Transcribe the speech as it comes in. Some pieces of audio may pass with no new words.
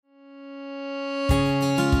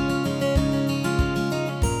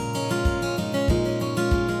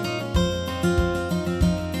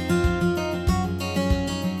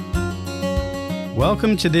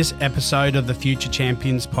Welcome to this episode of the Future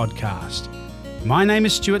Champions podcast. My name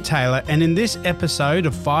is Stuart Taylor, and in this episode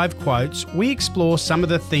of 5 Quotes, we explore some of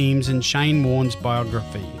the themes in Shane Warne's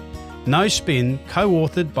biography, No Spin,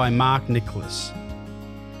 co-authored by Mark Nicholas.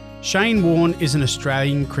 Shane Warne is an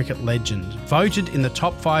Australian cricket legend, voted in the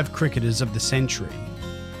top 5 cricketers of the century.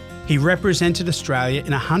 He represented Australia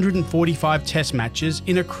in 145 test matches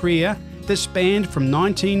in a career that spanned from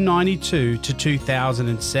 1992 to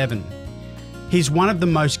 2007. He's one of the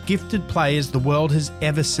most gifted players the world has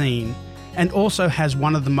ever seen, and also has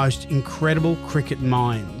one of the most incredible cricket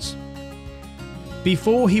minds.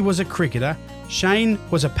 Before he was a cricketer, Shane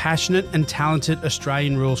was a passionate and talented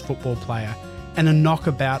Australian rules football player and a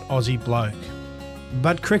knockabout Aussie bloke.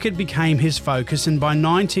 But cricket became his focus, and by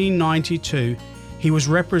 1992, he was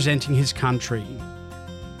representing his country.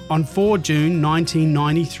 On 4 June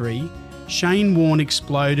 1993, Shane Warne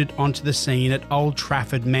exploded onto the scene at Old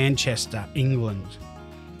Trafford, Manchester, England.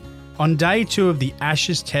 On day 2 of the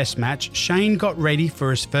Ashes Test match, Shane got ready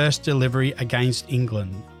for his first delivery against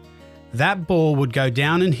England. That ball would go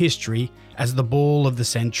down in history as the ball of the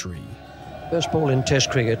century. First ball in Test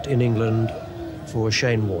cricket in England for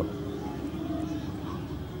Shane Warne.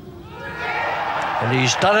 And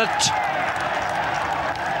he's done it.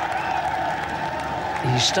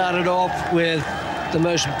 He started off with the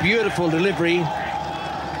most beautiful delivery.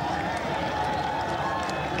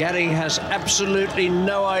 Gary has absolutely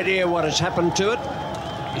no idea what has happened to it.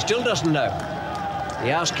 He still doesn't know. He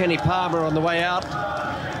asked Kenny Palmer on the way out.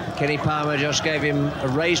 Kenny Palmer just gave him a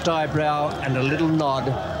raised eyebrow and a little nod,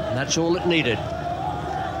 and that's all it needed.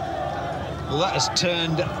 Well, that has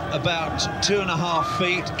turned about 2.5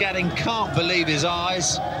 feet. Gadding can't believe his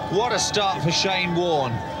eyes. What a start for Shane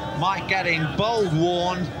Warne. Mike Gadding bowled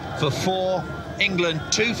Warne for 4. England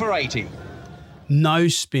 2 for 80. No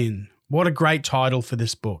Spin. What a great title for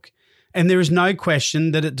this book. And there is no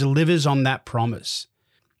question that it delivers on that promise.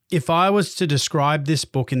 If I was to describe this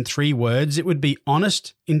book in 3 words, it would be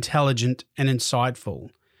honest, intelligent, and insightful.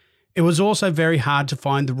 It was also very hard to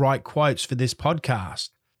find the right quotes for this podcast.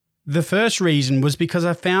 The first reason was because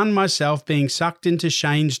I found myself being sucked into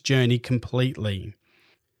Shane's journey completely.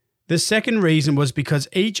 The second reason was because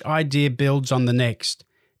each idea builds on the next.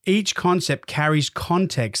 Each concept carries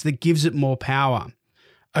context that gives it more power.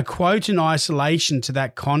 A quote in isolation to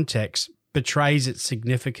that context betrays its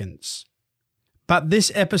significance. But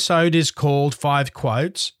this episode is called 5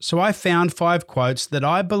 Quotes, so I found 5 quotes that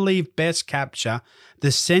I believe best capture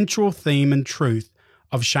the central theme and truth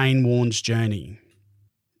of Shane Warne's journey.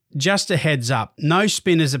 Just a heads up, No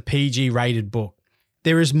Spin is a PG-rated book.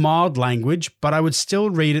 There is mild language, but I would still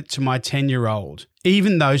read it to my 10-year-old,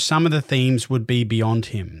 even though some of the themes would be beyond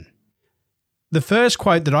him. The first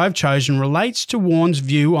quote that I've chosen relates to Warne's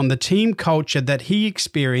view on the team culture that he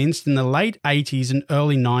experienced in the late 80s and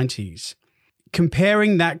early 90s,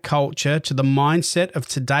 comparing that culture to the mindset of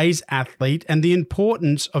today's athlete and the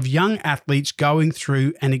importance of young athletes going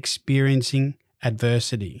through and experiencing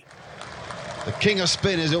adversity. The king of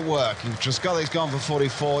spin is at work, and Trescothick's gone for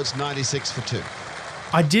 44, it's 96 for 2.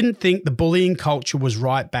 I didn't think the bullying culture was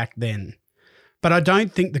right back then, but I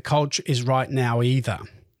don't think the culture is right now either.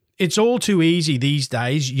 It's all too easy these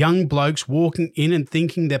days, young blokes walking in and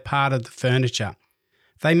thinking they're part of the furniture.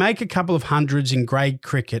 They make a couple of hundreds in grade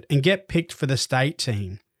cricket and get picked for the state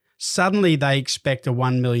team. Suddenly they expect a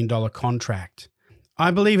 $1 million contract.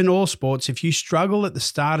 I believe in all sports, if you struggle at the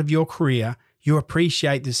start of your career, you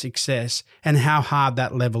appreciate the success and how hard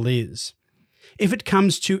that level is. If it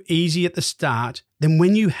comes too easy at the start, then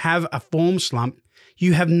when you have a form slump,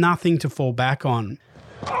 you have nothing to fall back on.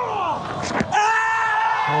 Oh,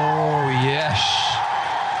 yes.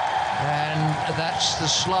 And that's the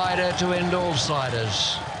slider to end all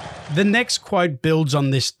sliders. The next quote builds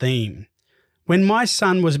on this theme. When my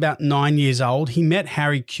son was about 9 years old, he met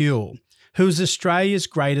Harry Kewell, who was Australia's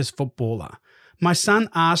greatest footballer. My son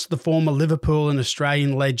asked the former Liverpool and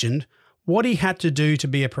Australian legend what he had to do to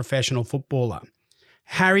be a professional footballer.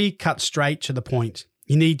 Harry cut straight to the point.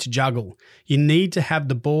 You need to juggle. You need to have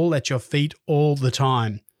the ball at your feet all the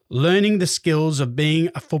time. Learning the skills of being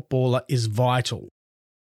a footballer is vital.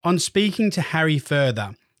 On speaking to Harry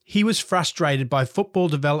further, he was frustrated by football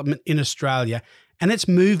development in Australia and its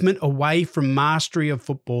movement away from mastery of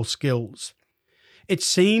football skills. It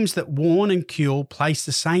seems that Warne and Kewell placed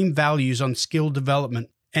the same values on skill development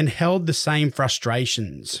and held the same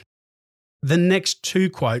frustrations. The next 2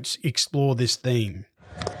 quotes explore this theme.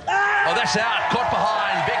 Oh, that's out. Caught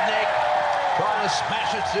behind. Big Nick trying to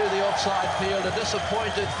smash it through the offside field. A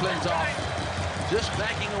disappointed Flintoff. Just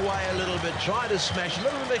backing away a little bit, trying to smash. A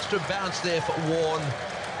little bit of extra bounce there for Warne.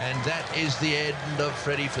 And that is the end of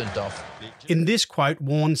Freddie Flintoff. In this quote,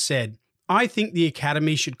 Warne said, "I think the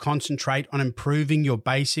Academy should concentrate on improving your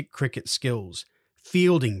basic cricket skills,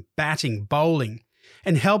 fielding, batting, bowling,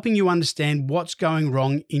 and helping you understand what's going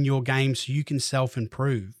wrong in your game so you can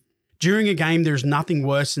self-improve. During a game, there is nothing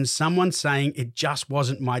worse than someone saying it just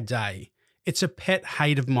wasn't my day. It's a pet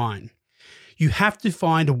hate of mine. You have to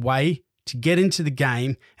find a way to get into the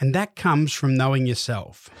game, and that comes from knowing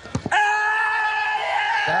yourself."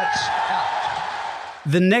 That's out.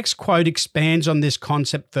 The next quote expands on this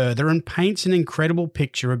concept further and paints an incredible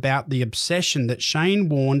picture about the obsession that Shane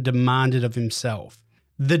Warne demanded of himself.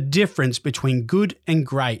 The difference between good and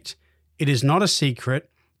great. It is not a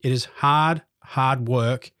secret. It is hard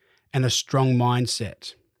work and a strong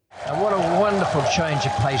mindset. And what a wonderful change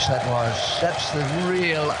of pace that was. That's the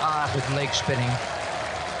real art of leg spinning.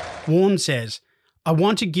 Warne says, "I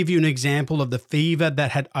want to give you an example of the fever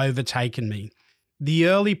that had overtaken me. The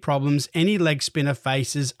early problems any leg spinner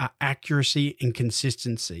faces are accuracy and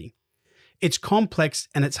consistency. It's complex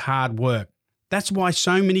and it's hard work. That's why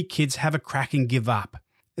so many kids have a crack and give up.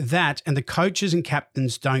 That and the coaches and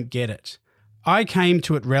captains don't get it. I came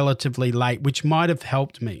to it relatively late, which might have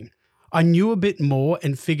helped me. I knew a bit more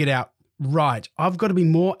and figured out, right, I've got to be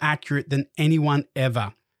more accurate than anyone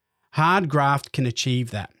ever. Hard graft can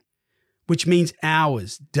achieve that, which means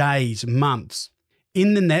hours, days, months.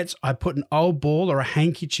 In the nets, I put an old ball or a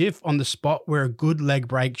handkerchief on the spot where a good leg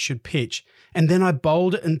break should pitch, and then I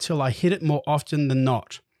bowled it until I hit it more often than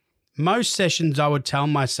not. Most sessions I would tell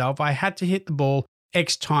myself I had to hit the ball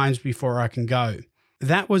X times before I can go.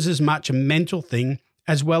 That was as much a mental thing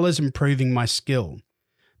as well as improving my skill.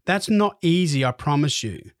 That's not easy, I promise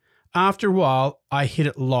you. After a while, I hit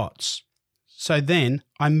it lots. So then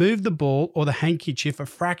I moved the ball or the handkerchief a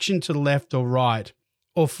fraction to the left or right,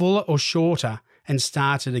 or fuller or shorter, and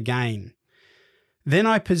started again. Then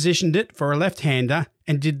I positioned it for a left-hander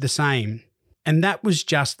and did the same. And that was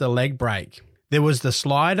just the leg break. There was the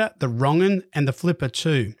slider, the wrong-un, and the flipper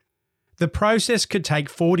too. The process could take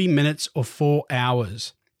 40 minutes or 4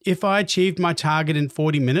 hours. If I achieved my target in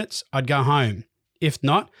 40 minutes, I'd go home. If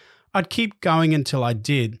not, I'd keep going until I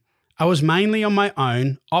did. I was mainly on my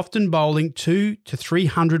own, often bowling 200 to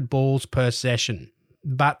 300 balls per session.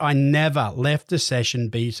 But I never left a session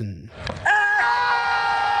beaten."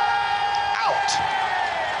 Out.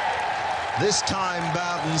 This time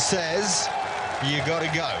Bowden says, you got to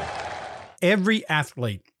go. Every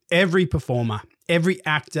athlete, every performer, every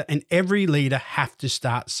actor and every leader have to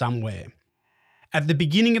start somewhere. At the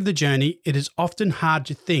beginning of the journey, it is often hard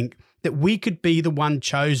to think that we could be the one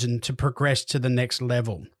chosen to progress to the next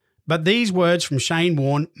level. But these words from Shane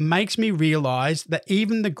Warne makes me realise that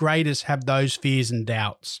even the greatest have those fears and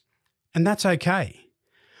doubts. And that's okay.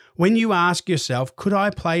 When you ask yourself, could I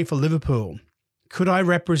play for Liverpool? Could I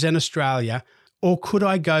represent Australia? Or could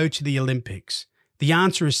I go to the Olympics? The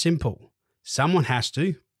answer is simple. Someone has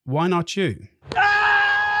to. Why not you?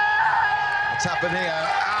 What's happened here?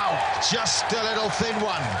 Ow! Just a little thin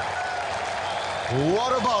one.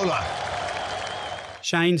 What a bowler.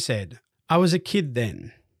 Shane said, "I was a kid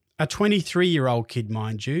then. A 23-year-old kid,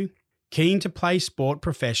 mind you, keen to play sport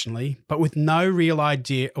professionally, but with no real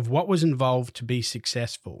idea of what was involved to be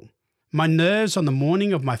successful. My nerves on the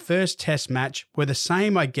morning of my first test match were the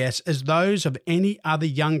same, I guess, as those of any other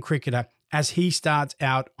young cricketer as he starts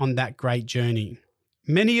out on that great journey.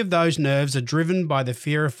 Many of those nerves are driven by the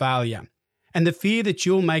fear of failure and the fear that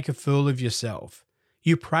you'll make a fool of yourself.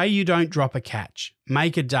 You pray you don't drop a catch,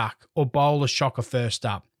 make a duck, or bowl a shocker first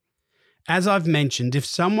up. As I've mentioned, if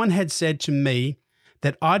someone had said to me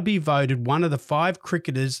that I'd be voted one of the 5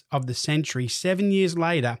 cricketers of the century 7 years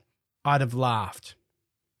later, I'd have laughed.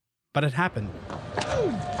 But it happened."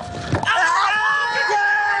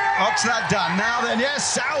 What's that done? Now then,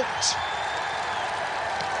 yes, out.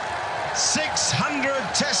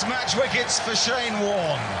 600 test match wickets for Shane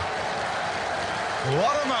Warne.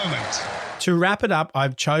 What a moment. To wrap it up,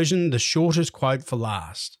 I've chosen the shortest quote for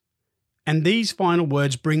last. And these final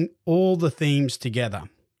words bring all the themes together.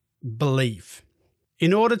 Belief.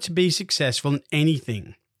 In order to be successful in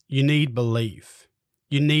anything, you need belief.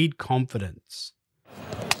 You need confidence.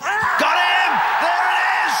 Got him! There it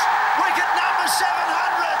is! Wicket number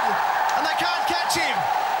 700! And they can't catch him!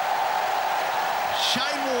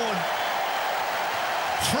 Shane Warne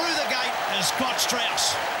through the gate as Scott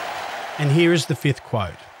Strauss. And here is the 5th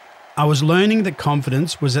quote. I was learning that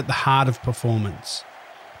confidence was at the heart of performance,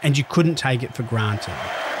 and you couldn't take it for granted.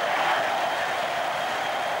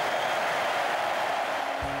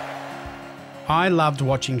 I loved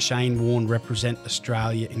watching Shane Warne represent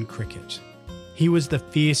Australia in cricket. He was the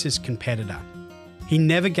fiercest competitor. He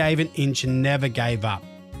never gave an inch and never gave up.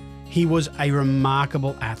 He was a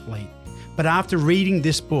remarkable athlete. But after reading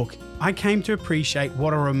this book, I came to appreciate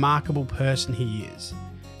what a remarkable person he is.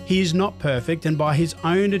 He is not perfect and by his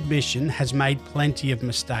own admission has made plenty of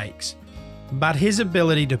mistakes. But his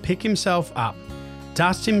ability to pick himself up,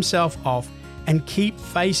 dust himself off, and keep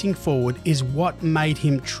facing forward is what made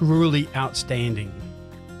him truly outstanding.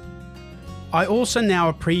 I also now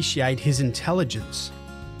appreciate his intelligence.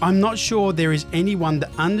 I'm not sure there is anyone that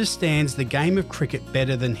understands the game of cricket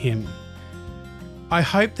better than him. I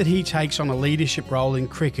hope that he takes on a leadership role in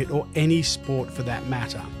cricket or any sport for that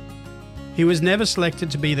matter. He was never selected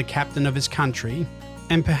to be the captain of his country,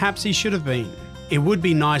 and perhaps he should have been. It would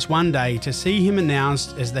be nice one day to see him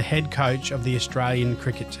announced as the head coach of the Australian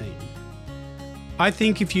cricket team. I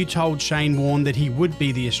think if you told Shane Warne that he would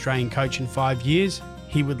be the Australian coach in 5 years,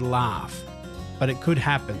 he would laugh. But it could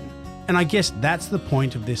happen. And I guess that's the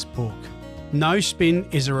point of this book. No Spin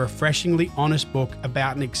is a refreshingly honest book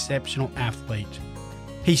about an exceptional athlete.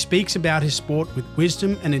 He speaks about his sport with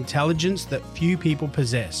wisdom and intelligence that few people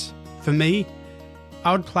possess. For me,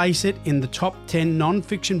 I would place it in the top 10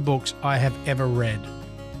 non-fiction books I have ever read.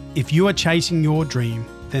 If you are chasing your dream,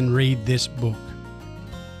 then read this book.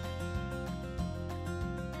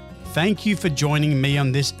 Thank you for joining me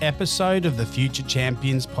on this episode of the Future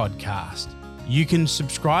Champions podcast. You can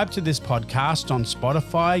subscribe to this podcast on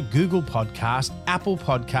Spotify, Google Podcast, Apple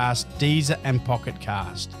Podcast, Deezer, and Pocket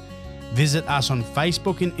Cast. Visit us on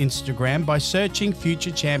Facebook and Instagram by searching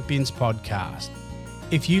Future Champions Podcast.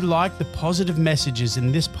 If you like the positive messages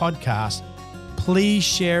in this podcast, please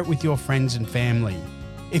share it with your friends and family.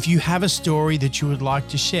 If you have a story that you would like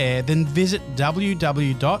to share, then visit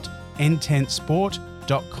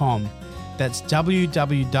www.ententsport.com. That's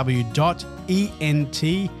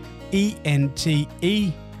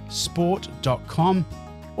www.ententesport.com,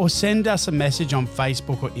 or send us a message on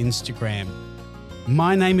Facebook or Instagram.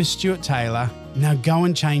 My name is Stuart Taylor. Now go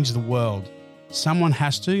and change the world. Someone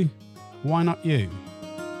has to. Why not you?